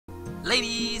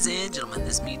Ladies and gentlemen,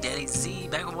 this is me, Daddy Z,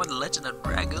 back with The Legend of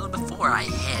Dragoon. Before I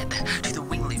head to the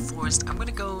Winglies forest, I'm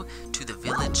gonna go to the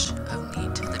village of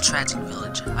Neat, the tragic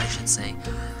village, I should say.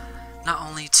 Not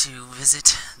only to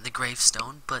visit the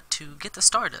gravestone, but to get the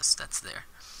stardust that's there.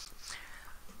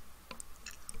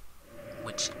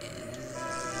 Which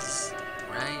is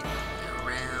right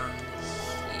around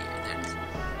here. There it is.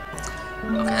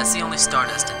 Okay, that's the only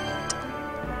stardust in Neat.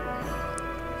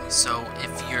 So,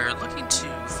 if you're looking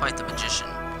to fight the magician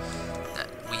that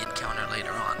we encounter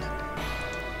later on,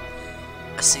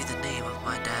 I see the name of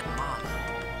my dad and mom.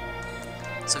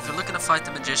 So if you're looking to fight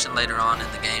the magician later on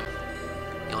in the game,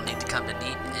 you'll need to come to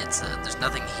Neat. There's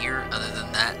nothing here other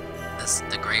than that,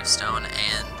 the gravestone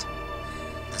and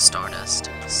the stardust.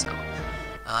 So,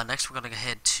 next we're gonna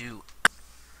head to...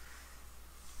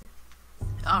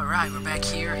 Alright, we're back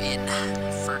here in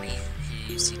Fernie. Here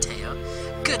you see Teo.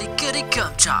 Goody goody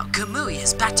gumchop, Kamui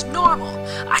is back to normal.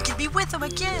 I can be with him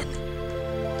again.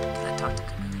 Can I talk to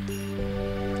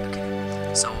Kamui?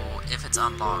 Okay. So if it's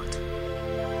unlocked,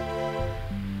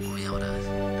 we'll be able to.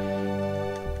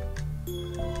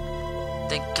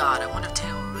 Thank God. I wonder if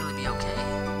Teo will really be okay.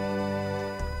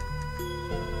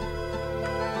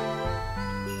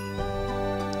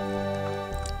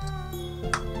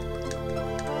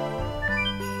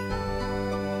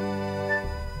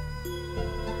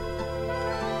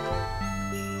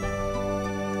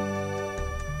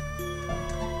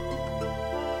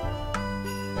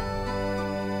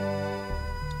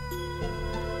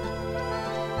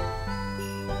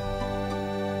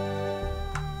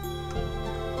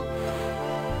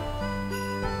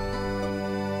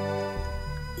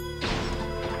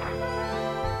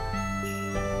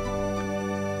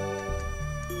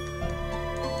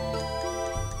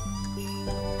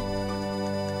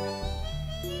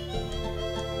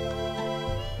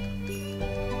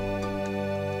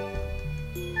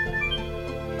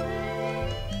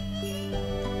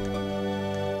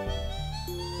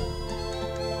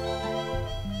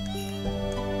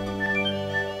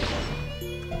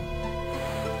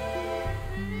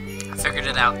 Figured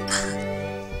it out.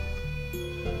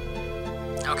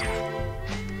 Okay.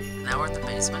 Now we're in the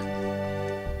basement.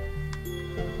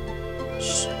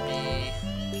 Should be...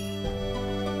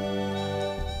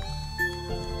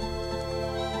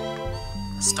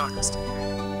 a stardust in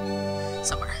here.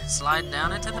 Somewhere. Slide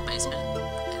down into the basement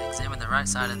and examine the right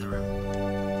side of the room.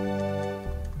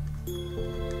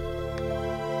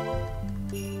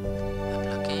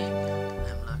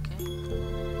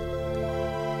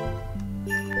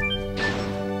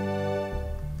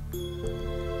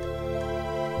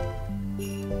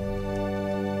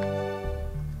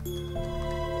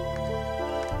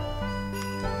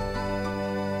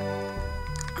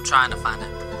 Trying to find it.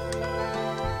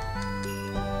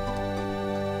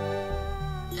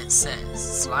 It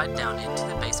says, slide down into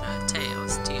the basement of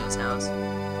Teo's house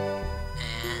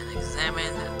and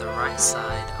examine the right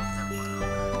side of the room.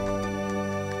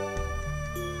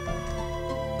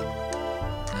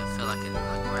 I feel like it's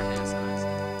like right here, so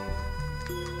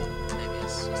maybe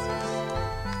it's just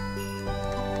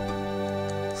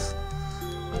this.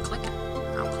 I'm clicking.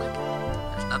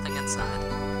 There's nothing inside.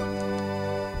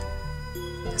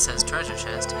 It says treasure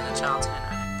chest in a child's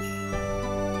handwriting.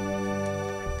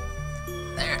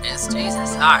 There it is,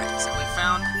 Jesus. Alright, so we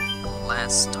found the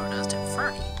last stardust in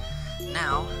Fernie.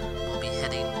 Now, we'll be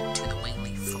heading to the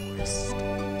Winglies forest.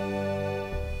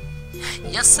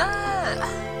 Yes, sir!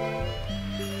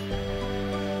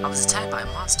 I was attacked by a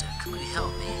monster. Kamui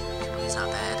help me. Kamui's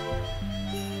not bad.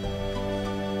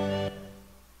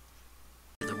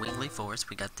 In the Winglies forest,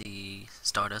 we got the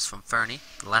stardust from Fernie,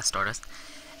 the last stardust.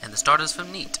 And the stardust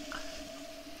from Neat.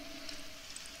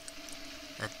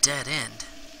 A dead end.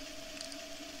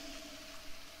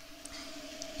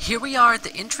 Here we are at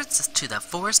the entrance to the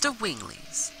forest of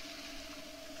Winglies.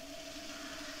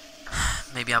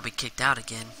 Maybe I'll be kicked out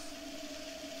again.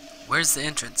 Where's the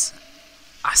entrance?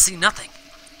 I see nothing.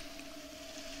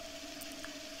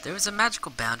 There is a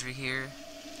magical boundary here.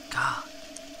 God.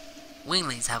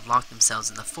 Winglies have locked themselves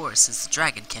in the forest since the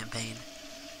Dragon campaign.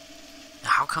 Now,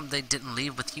 how come they didn't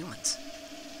leave with humans?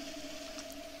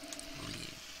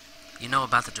 You know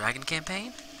about the Dragon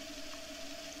campaign?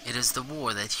 It is the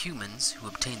war that humans, who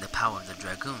obtained the power of the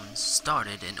Dragoons,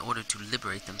 started in order to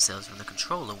liberate themselves from the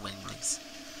control of Winglies.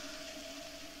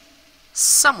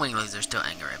 Some Winglies are still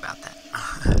angry about that.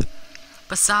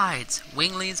 Besides,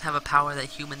 Winglies have a power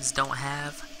that humans don't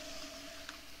have.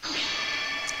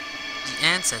 The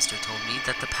ancestor told me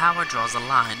that the power draws a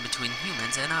line between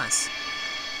humans and us.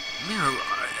 Miru,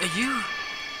 are you?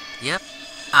 Yep,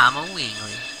 I'm a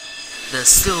Wingly. The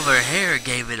silver hair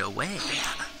gave it away.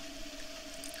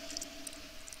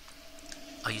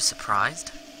 Are you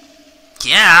surprised?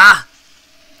 Yeah!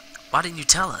 Why didn't you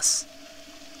tell us?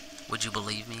 Would you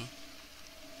believe me?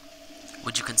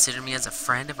 Would you consider me as a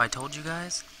friend if I told you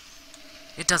guys?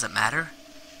 It doesn't matter.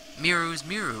 Miru's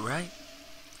Miru, right?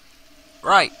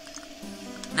 Right.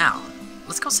 Now,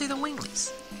 let's go see the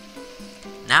Winglies.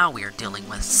 Now we are dealing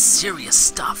with serious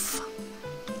stuff.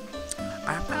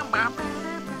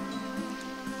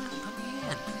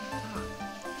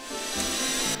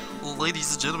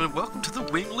 Ladies and gentlemen, welcome to the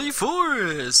Wingly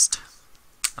Forest.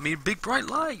 I mean, big bright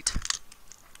light.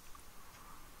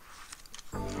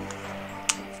 I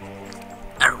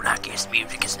don't like his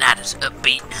music, it's not as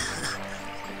upbeat.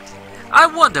 I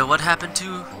wonder what happened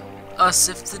to us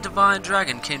if the divine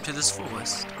dragon came to this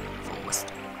forest.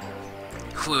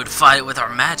 We would fight it with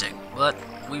our magic, but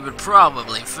we would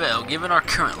probably fail given our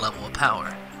current level of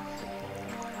power.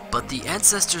 But the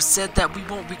ancestors said that we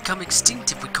won't become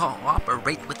extinct if we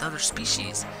cooperate with other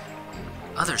species.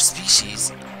 Other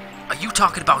species? Are you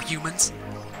talking about humans?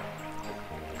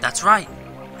 That's right.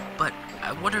 But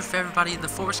I wonder if everybody in the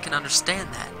forest can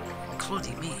understand that,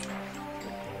 including me.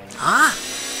 Huh?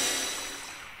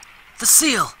 The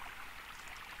seal!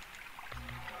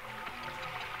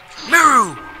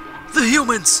 Miru! The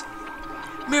humans!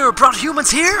 Miru brought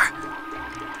humans here?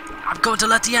 I'm going to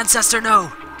let the ancestor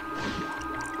know.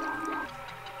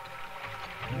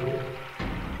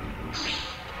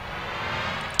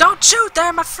 Don't shoot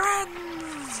there, my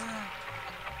friends!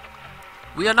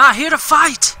 We are not here to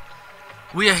fight!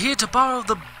 We are here to borrow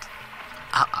the...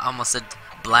 I almost said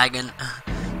Dragon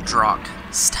Block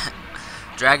Staff.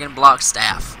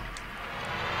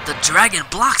 The Dragon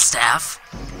Block Staff?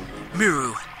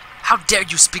 Miru, how dare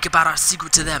you speak about our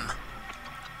secret to them?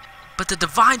 But the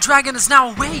Divine Dragon is now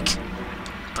awake!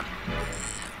 But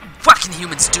what can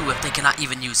humans do if they cannot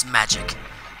even use magic?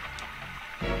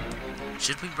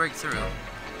 Should we break through?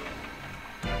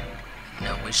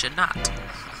 No, we should not.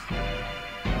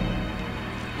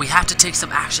 We have to take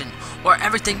some action, or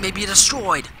everything may be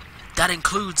destroyed. That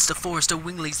includes the Forest of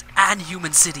Winglies and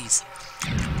human cities.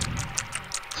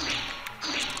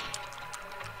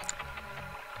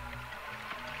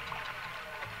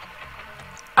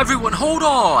 Everyone, hold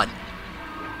on!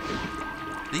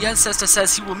 The ancestor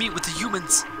says he will meet with the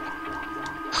humans.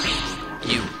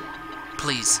 You,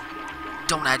 please,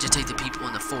 don't agitate the people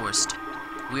in the forest.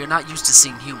 We are not used to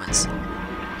seeing humans.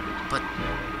 But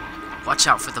watch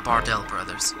out for the Bardell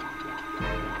brothers.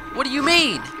 What do you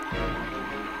mean?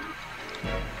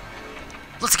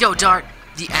 Let's go, Dart.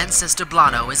 The ancestor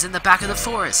Blano is in the back of the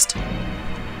forest.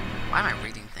 Why am I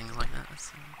reading things like that?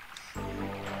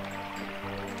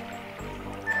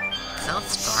 So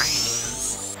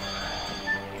strange.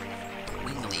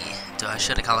 Wingly.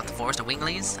 Should I call it the Forest of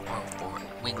Winglies? Or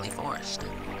Wingly Forest?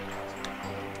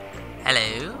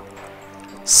 Hello?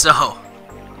 So,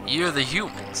 you're the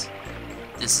humans.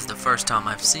 This is the first time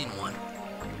I've seen one.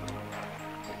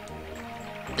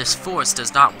 This forest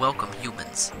does not welcome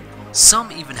humans.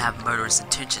 Some even have murderous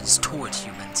intentions towards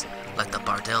humans, like the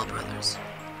Bardell brothers.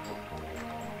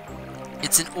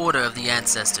 It's an order of the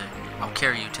ancestor. I'll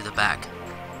carry you to the back.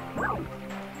 I'm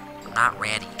not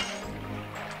ready.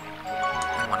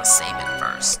 I want to save it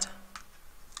first.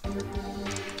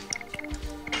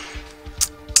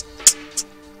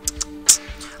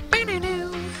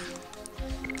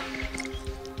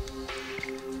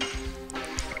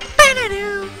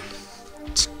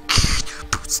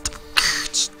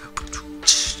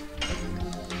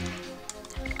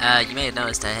 You may have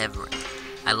noticed I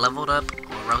leveled up,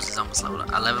 well, Rose is almost leveled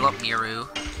up. I leveled up Miru.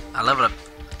 I leveled up,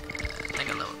 I think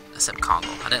I leveled, except Congo.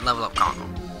 I didn't level up Congo.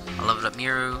 I leveled up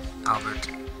Miru, Albert,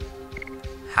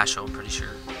 Hashel, I'm pretty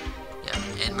sure. Yeah,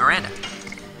 and Miranda.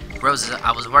 Rose,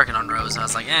 I was working on Rose, I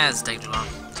was like, it's taking too long.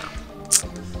 So,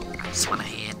 I just went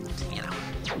ahead, you know.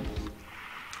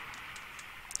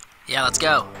 Yeah, let's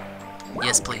go.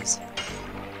 Yes, please.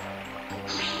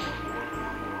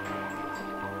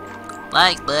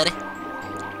 Thanks, buddy.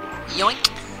 Yoink.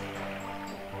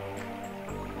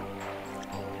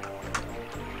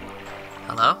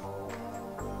 Hello?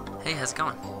 Hey, how's it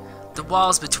going? The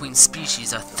walls between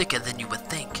species are thicker than you would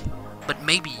think, but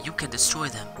maybe you can destroy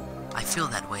them. I feel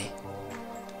that way.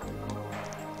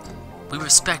 We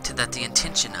respect that the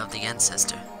intention of the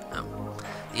ancestor.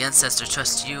 The ancestor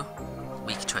trusts you,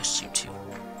 we trust you too.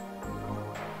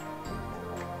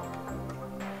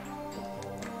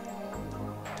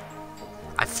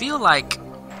 I feel like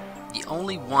the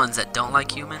only ones that don't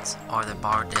like humans are the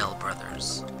Bardell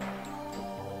brothers.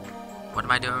 What am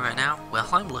I doing right now? Well,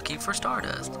 I'm looking for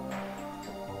Stardust.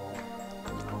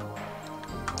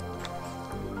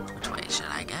 Which way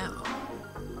should I go?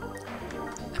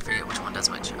 I forget which one does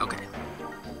which. Okay.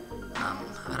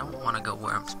 I don't want to go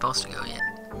where I'm supposed to go yet.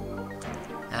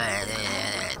 I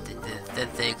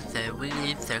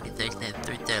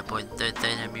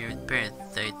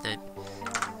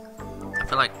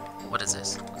feel like, what is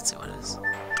this? Let's see what it is.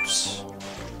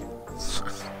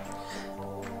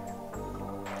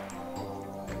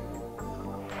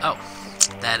 Oh,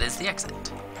 that is the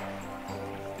exit.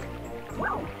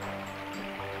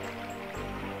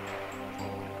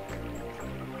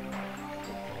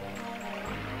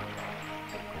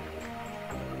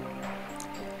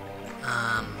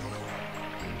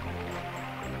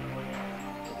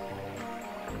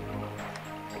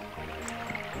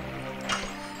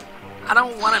 I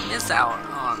don't want to miss out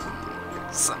on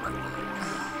some of them.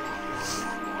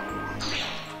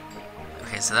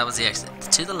 Okay, so that was the exit.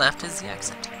 To the left is the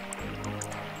exit.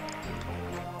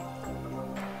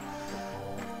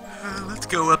 Let's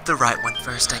go up the right one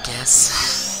first, I guess.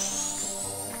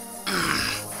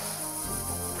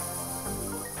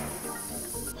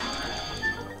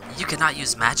 You cannot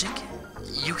use magic?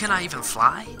 You cannot even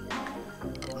fly?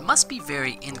 It must be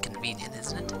very inconvenient,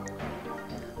 isn't it?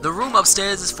 The room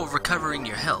upstairs is for recovering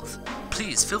your health.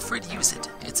 Please, feel free to use it.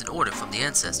 It's an order from the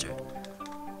ancestor.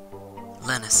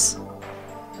 Linus.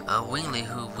 A Wingly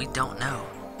who we don't know.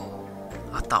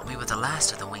 I thought we were the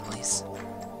last of the Winglies.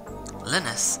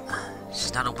 Linus?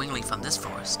 She's not a Wingly from this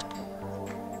forest.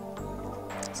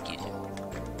 Excuse me.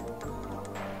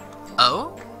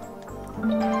 Oh?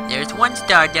 There's one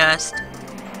Stardust.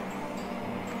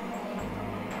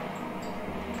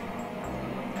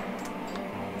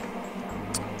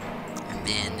 And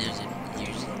then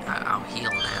I'll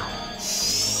heal now.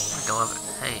 I go over.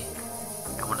 Hey,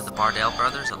 got one of the Bardell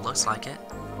brothers. It looks like it.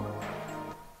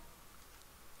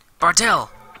 Bardell,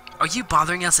 are you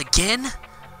bothering us again?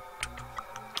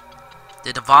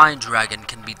 The divine dragon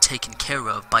can be taken care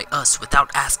of by us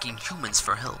without asking humans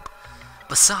for help.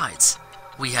 Besides,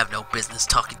 we have no business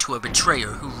talking to a betrayer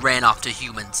who ran off to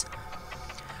humans.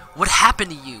 What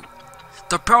happened to you?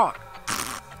 The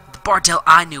Bardell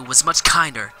I knew was much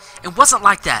kinder. It wasn't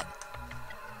like that.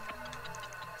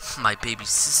 My baby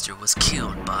sister was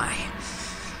killed by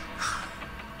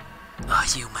a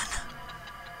human.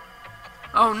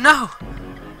 Oh no!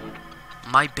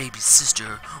 My baby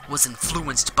sister was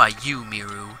influenced by you,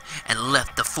 Miru, and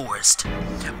left the forest,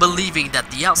 believing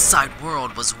that the outside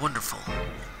world was wonderful.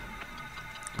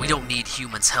 We don't need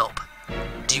humans' help.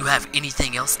 Do you have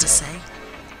anything else to say?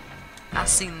 I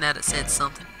seen that it said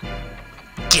something.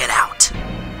 Get out!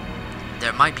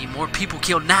 There might be more people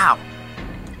killed now.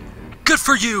 Good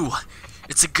for you!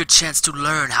 It's a good chance to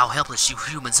learn how helpless you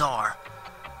humans are.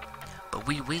 But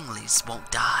we Winglies won't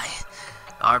die.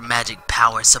 Our magic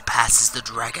power surpasses the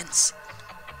dragon's.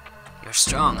 You're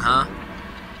strong, huh?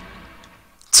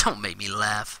 Don't make me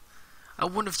laugh. I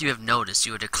wonder if you have noticed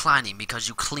you are declining because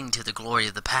you cling to the glory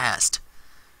of the past.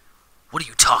 What are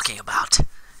you talking about?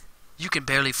 You can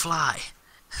barely fly.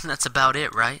 That's about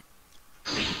it, right?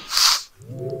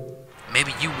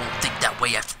 Maybe you won't think that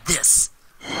way after this.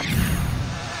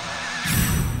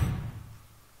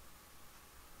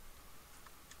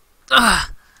 Ugh!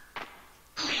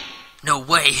 No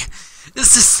way!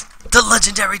 Is this the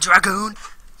legendary Dragoon?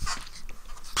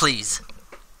 Please,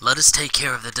 let us take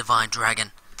care of the divine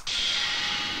dragon.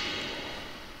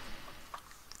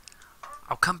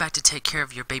 I'll come back to take care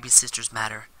of your baby sister's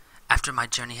matter after my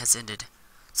journey has ended.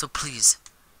 So please,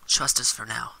 trust us for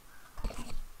now.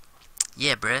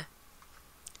 Yeah, bruh.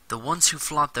 The ones who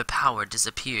flaunt their power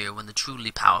disappear when the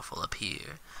truly powerful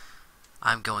appear.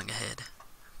 I'm going ahead.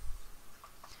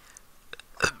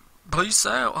 Peace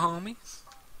out, homie.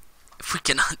 If we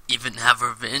cannot even have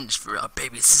revenge for our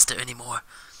baby sister anymore,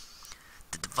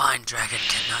 the divine dragon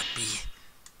cannot be.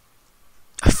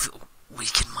 I feel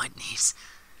weak in my knees.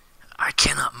 I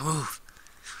cannot move.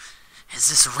 Is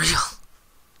this real?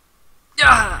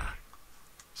 Ah!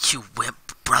 You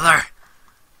wimp, brother.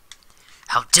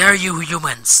 How dare you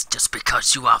humans! Just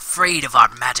because you are afraid of our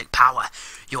magic power,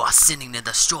 you are sending the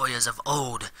destroyers of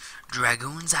old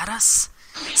dragoons at us?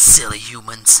 Silly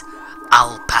humans.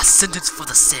 I'll pass sentence for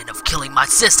the sin of killing my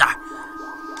sister.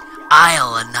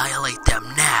 I'll annihilate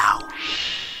them now.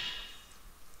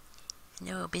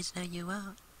 No, bitch, no you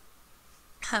won't.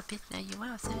 Oh, bitch, no you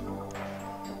won't, sir.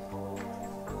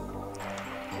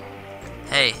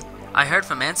 Hey, I heard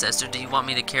from Ancestor. Do you want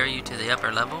me to carry you to the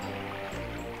upper level?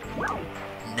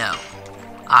 No,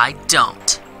 I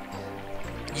don't.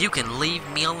 You can leave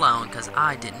me alone, because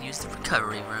I didn't use the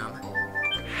recovery room.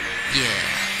 Yeah,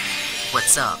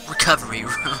 what's up, recovery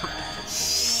room?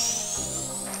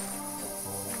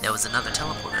 There was another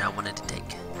teleporter I wanted to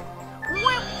take.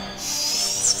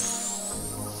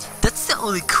 That's the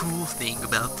only cool thing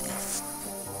about this.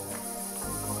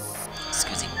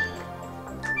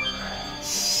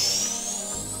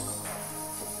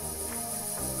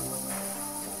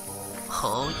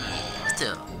 Oh yeah, what's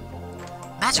up?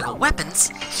 Magical weapons?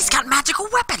 He's got magical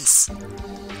weapons!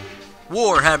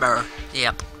 Warhammer!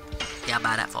 Yep. Yeah, I'll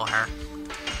buy that for her.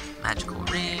 Magical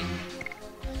ring.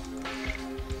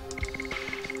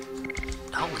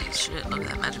 Holy shit, look at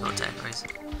that magical attack raise.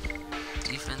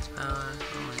 Defense power.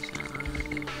 Holy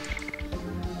shit.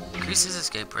 Increases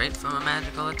escape rate from a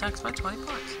magical attacks by 20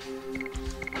 points.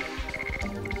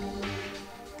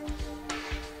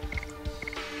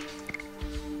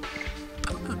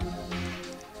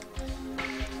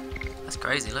 That's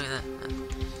crazy, look at that.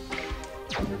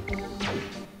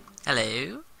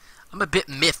 Hello. I'm a bit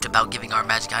miffed about giving our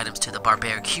magic items to the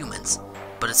barbaric humans,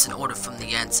 but it's an order from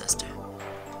the ancestor.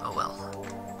 Oh well.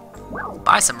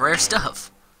 Buy some rare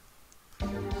stuff.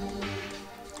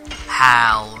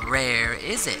 How rare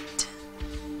is it?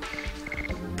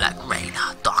 Black rain,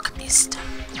 dark mist.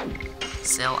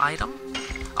 Sell item?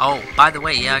 Oh, by the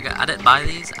way, yeah, I didn't buy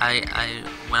these. I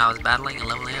when I was battling and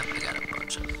leveling up, I got a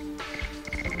bunch of them.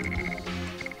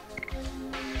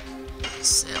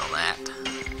 Sell that.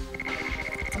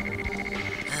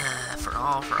 For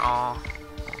all.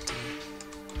 Multi.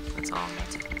 That's all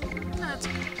multi. That's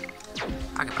okay.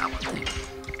 I can buy one thing.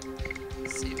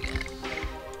 Let's see what we got.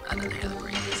 Another other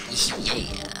breeze.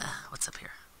 Yeah. What's up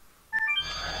here?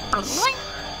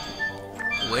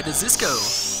 Where does this go?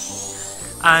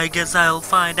 I guess I'll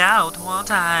find out,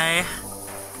 won't I?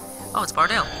 Oh, it's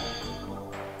Bardell.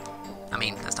 I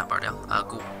mean, that's not Bardell.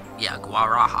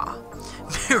 Guaraha.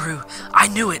 Miru, I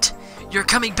knew it. You're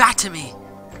coming back to me.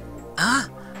 Huh?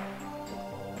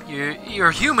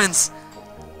 You're humans.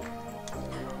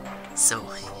 So,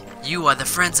 you are the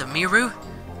friends of Miru?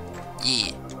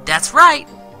 Yeah, that's right.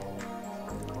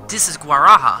 This is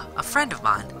Guaraha, a friend of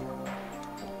mine.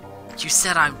 You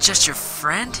said I'm just your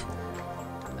friend?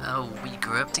 Oh, we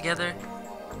grew up together?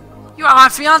 You are my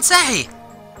fiancé!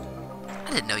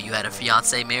 I didn't know you had a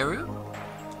fiancé, Miru.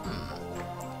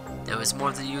 There was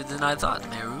more to you than I thought,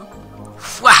 Miru.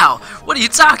 Wow, what are you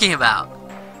talking about?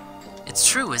 It's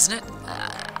true, isn't it?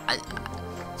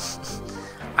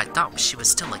 I thought she was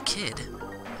still a kid.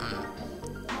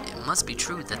 It must be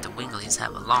true that the Winglies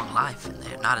have a long life and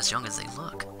they're not as young as they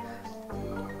look.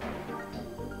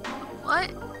 What?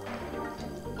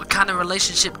 What kind of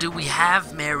relationship do we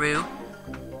have, Miru?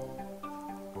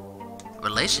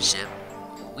 Relationship?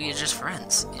 We are just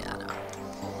friends. Yeah, I know.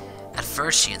 At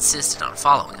first she insisted on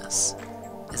following us.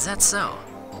 Is that so?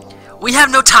 We have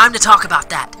no time to talk about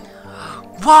that!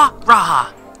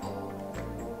 Raha!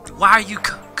 Why are you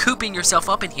cooping yourself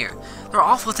up in here? There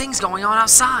are awful things going on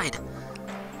outside!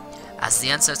 As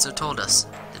the ancestor told us,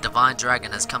 the divine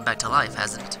dragon has come back to life,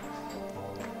 hasn't it?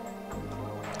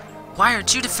 Why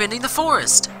aren't you defending the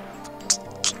forest?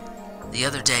 The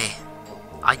other day,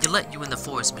 I let you in the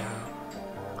forest, Miru.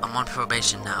 I'm on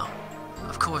probation now.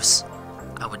 Of course,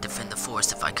 I would defend the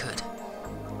forest if I could.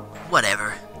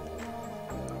 Whatever.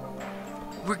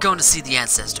 We're going to see the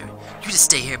ancestor. You just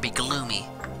stay here and be gloomy.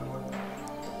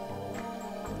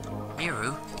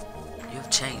 Miru, you have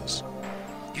changed.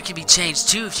 You can be changed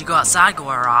too if you go outside,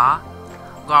 Guara.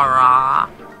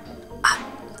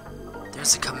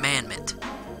 There's a commandment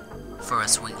for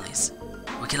us Winglies.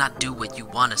 We cannot do what you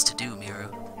want us to do, Miru.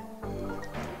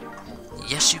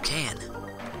 Yes, you can.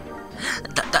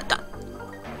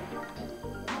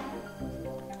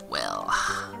 Well,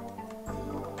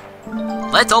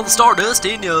 that's all the stardust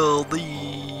in the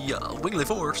Wingly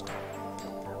Forest.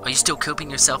 Are you still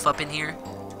cooping yourself up in here?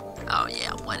 Oh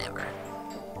yeah, whatever.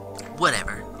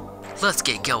 Whatever. Let's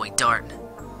get going, Dart.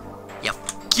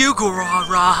 You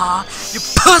Raha! You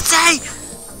pussy!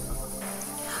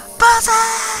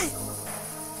 Pussy!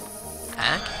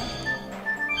 Okay.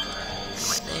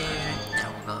 Went there. Now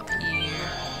we'll go up here.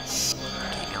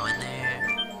 Okay, go in there.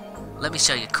 Let me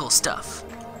show you cool stuff.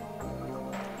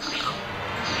 Oh,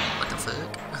 what the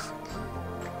fuck?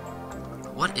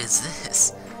 What is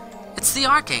this? It's the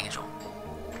Archangel.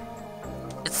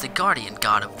 It's the guardian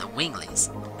god of the Winglies.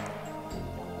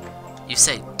 You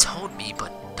say told me,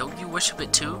 but don't you worship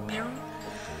it too, Miru?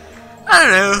 I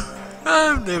don't know.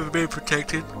 I've never been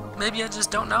protected. Maybe I just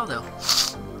don't know, though.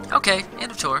 Okay,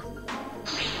 end of tour.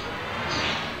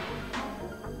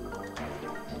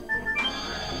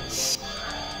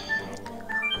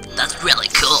 That's really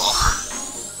cool.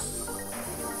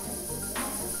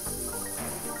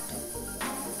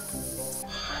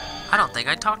 I don't think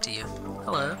I'd talk to you.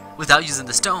 Hello. Without using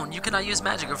the stone, you cannot use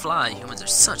magic or fly. Humans are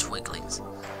such weaklings.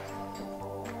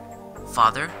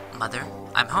 Father, Mother,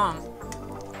 I'm home.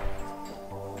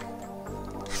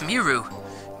 Miru,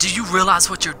 do you realize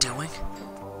what you're doing?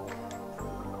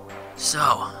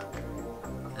 So,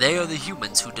 they are the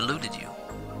humans who deluded you.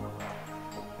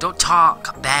 Don't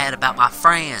talk bad about my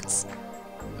friends,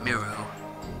 Miru.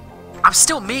 I'm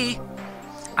still me.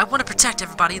 I want to protect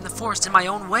everybody in the forest in my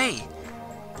own way.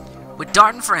 With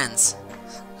Darton friends.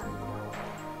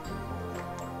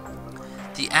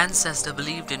 The ancestor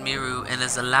believed in Miru and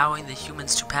is allowing the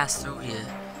humans to pass through here.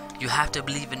 You have to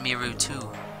believe in Miru too.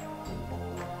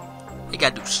 You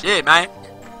gotta do shit, man.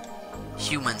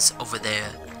 Humans over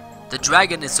there. The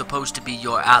dragon is supposed to be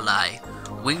your ally.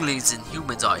 Winglies and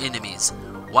humans are enemies.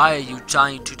 Why are you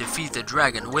trying to defeat the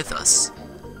dragon with us?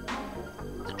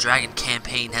 The dragon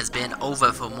campaign has been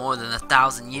over for more than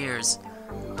 1,000 years.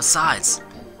 Besides,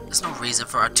 there's no reason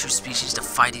for our two species to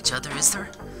fight each other, is there?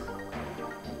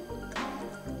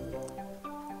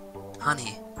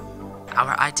 Honey,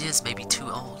 our ideas may be too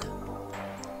old.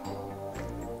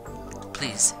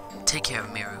 Please, take care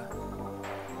of Miru.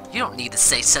 You don't need to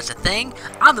say such a thing.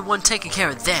 I'm the one taking care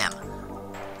of them.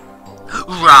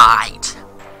 Right.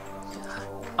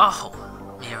 Oh,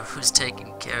 Miru, who's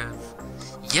taking care of...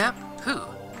 Yep, who?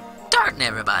 Darton,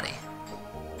 everybody.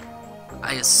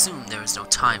 I assume there is no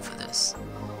time for this.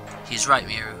 He's right,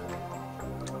 Miru.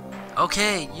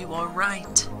 Okay, you are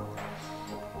right.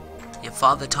 Your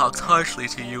father talks harshly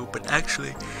to you, but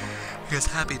actually, he is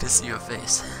happy to see your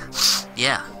face.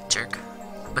 Yeah, jerk.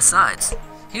 Besides,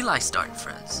 he likes Darton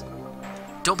friends.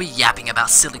 Don't be yapping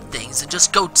about silly things and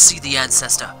just go see the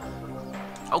ancestor.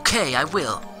 Okay, I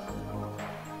will.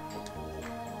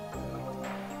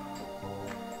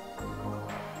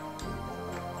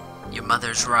 Your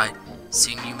mother's right.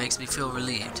 Seeing you makes me feel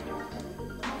relieved.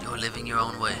 You're living your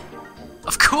own way.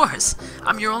 Of course!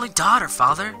 I'm your only daughter,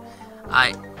 father.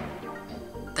 I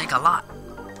think a lot.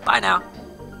 Bye now.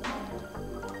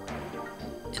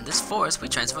 In this forest, we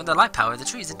transform the light power of the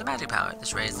trees into magic power.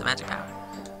 This raises the magic power.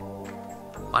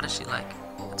 What is she like?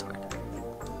 That's weird.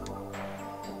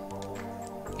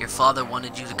 Your father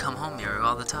wanted you to come home, Miru,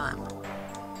 all the time.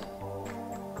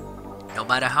 No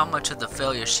matter how much of the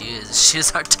failure she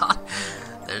is our daughter.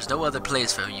 There's no other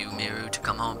place for you, Miru, to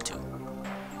come home to.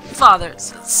 Father,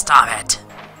 stop it.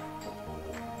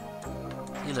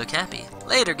 You look happy.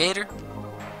 Later, Gator.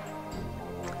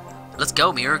 Let's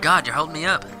go, Miru. God, you're holding me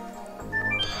up.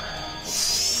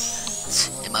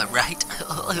 Am I right?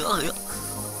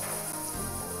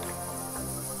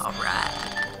 Alright.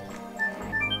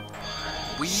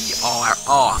 We are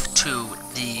off to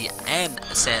the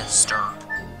ancestor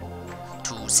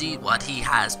to see what he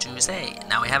has to say.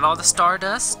 Now we have all the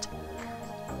stardust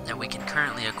that we can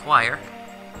currently acquire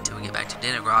until we get back to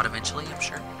Denigrod eventually, I'm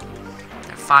sure.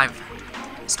 There are 5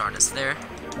 stardust there.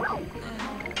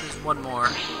 And there's one more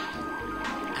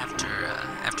after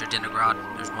Denigrod.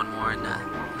 There's one more in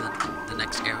the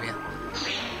next area.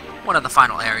 One of the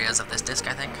final areas of this disc,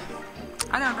 I think.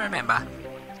 I don't remember.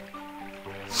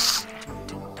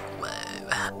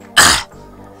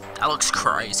 That looks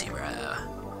crazy, bro.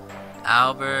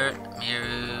 Albert,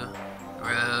 Miru,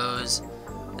 Rose.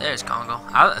 There's Congo.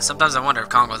 Sometimes I wonder if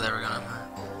Congo's ever gonna...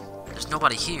 There's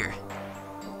nobody here.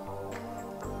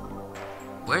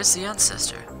 Where's the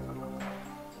ancestor?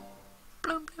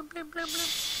 Bloom, bloom, bloom, bloom, bloom.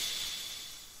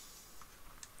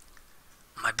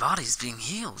 My body's being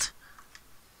healed.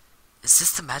 Is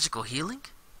this the magical healing?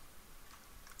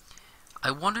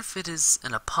 I wonder if it is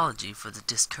an apology for the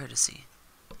discourtesy.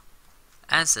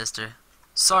 Ancestor,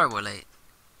 sorry we're late.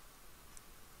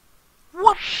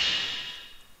 What?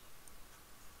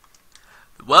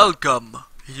 Welcome,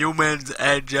 humans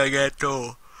and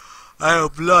Giganto. I am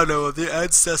Lano, the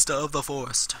ancestor of the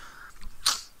forest.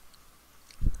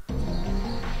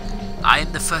 I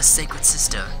am the first sacred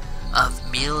sister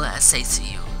of Mil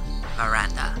Asasiu,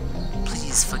 Miranda.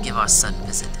 Please forgive our sudden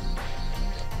visit.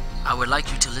 I would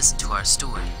like you to listen to our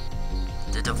story.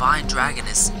 The divine dragon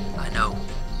is... I know.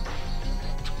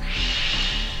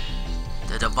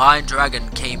 The divine dragon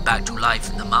came back to life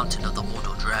in the mountain of the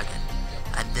mortal dragon,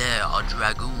 and there are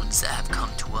dragoons that have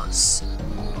come to us.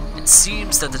 It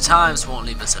seems that the times won't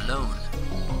leave us alone.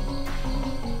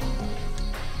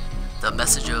 The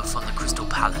messenger from the Crystal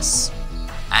Palace,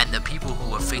 and the people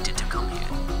who were fated to come here.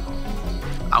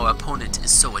 Our opponent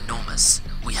is so enormous,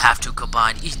 we have to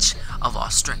combine each of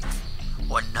our strength,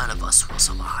 or none of us will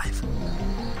survive.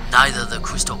 Neither the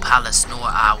Crystal Palace nor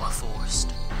our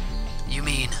forest. You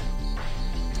mean...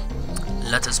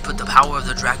 Let us put the power of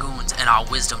the Dragoons and our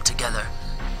wisdom together.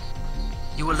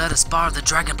 You will let us borrow the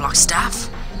Dragon Block Staff?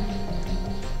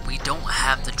 We don't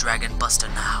have the Dragon Buster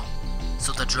now,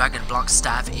 so the Dragon Block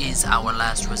Staff is our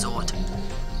last resort.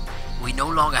 We no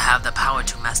longer have the power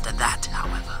to master that,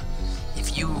 however.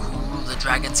 If you who rule the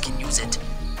dragons can use it,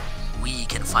 we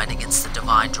can fight against the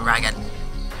Divine Dragon.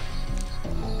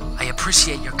 I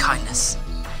appreciate your kindness.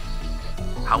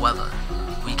 However,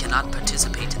 We cannot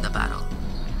participate in the battle.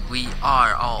 We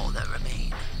are all that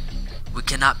remain. We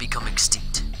cannot become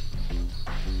extinct.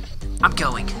 I'm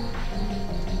going.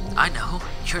 I know.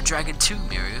 You're a dragon too,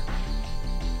 Miru.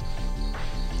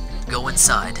 Go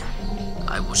inside.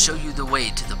 I will show you the way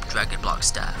to the dragon block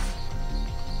staff.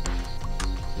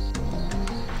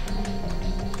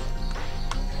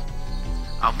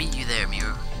 I'll meet you there,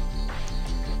 Miru.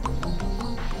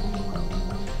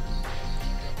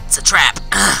 It's a trap!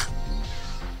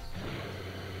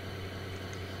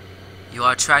 You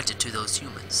are attracted to those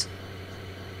humans.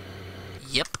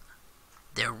 Yep.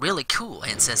 They're really cool,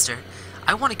 Ancestor.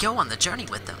 I want to go on the journey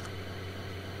with them.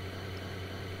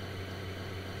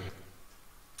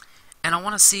 And I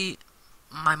want to see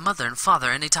my mother and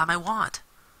father anytime I want.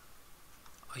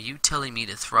 Are you telling me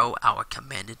to throw our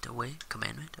commandment away?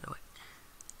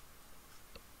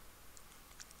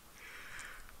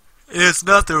 It's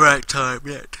not the right time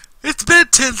yet. It's been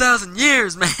 10,000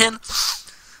 years, man!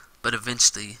 But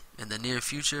eventually, in the near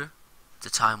future, the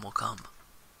time will come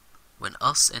when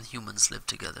us and humans live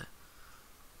together.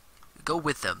 Go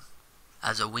with them.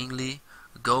 As a Wingly,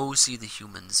 go see the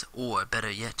humans, or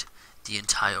better yet, the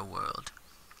entire world.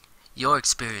 Your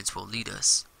experience will lead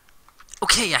us.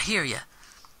 Okay, I hear ya.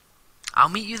 I'll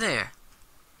meet you there.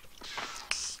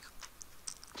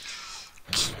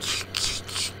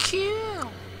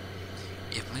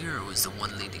 If Miru is the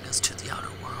one leading us to the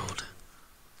outer world,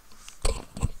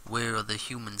 where are the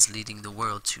humans leading the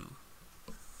world to?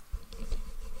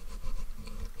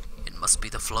 It must be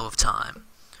the flow of time.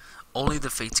 Only the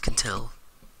fates can tell.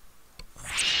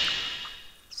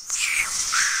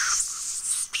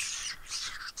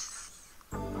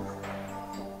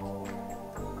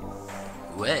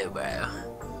 Well.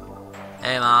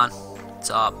 Hey man, what's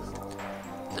up?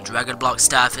 The dragon block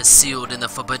staff is sealed in the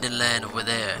forbidden land over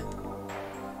there.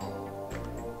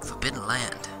 Forbidden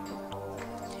land?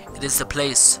 It is the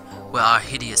place where our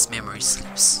hideous memory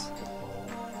sleeps.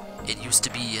 It used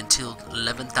to be, until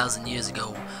 11,000 years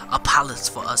ago, a palace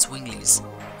for us Winglies,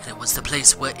 and it was the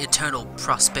place where eternal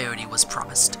prosperity was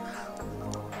promised.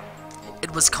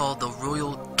 It was called the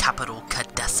royal capital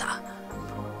Kadessa.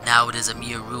 Now it is a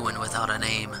mere ruin without a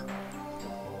name.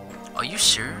 Are you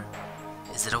sure?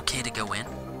 Is it okay to go in?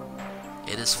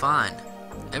 It is fine.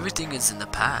 Everything is in the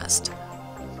past.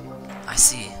 I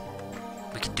see.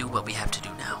 We can do what we have to do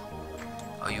now.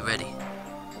 Are you ready?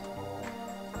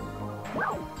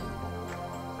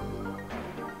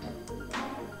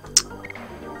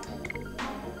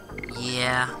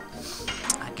 Yeah,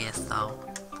 I guess so.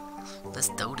 Let's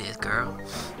do this, girl.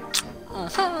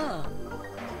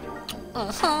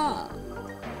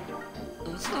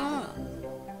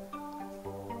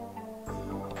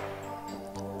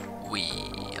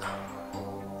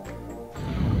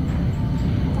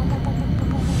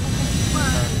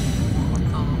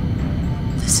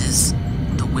 This is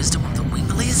the wisdom of the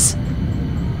Winglies?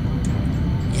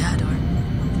 Yeah, dude.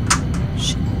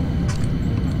 Shit.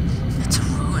 It's a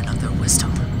ruin of their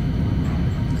wisdom.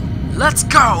 Let's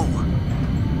go!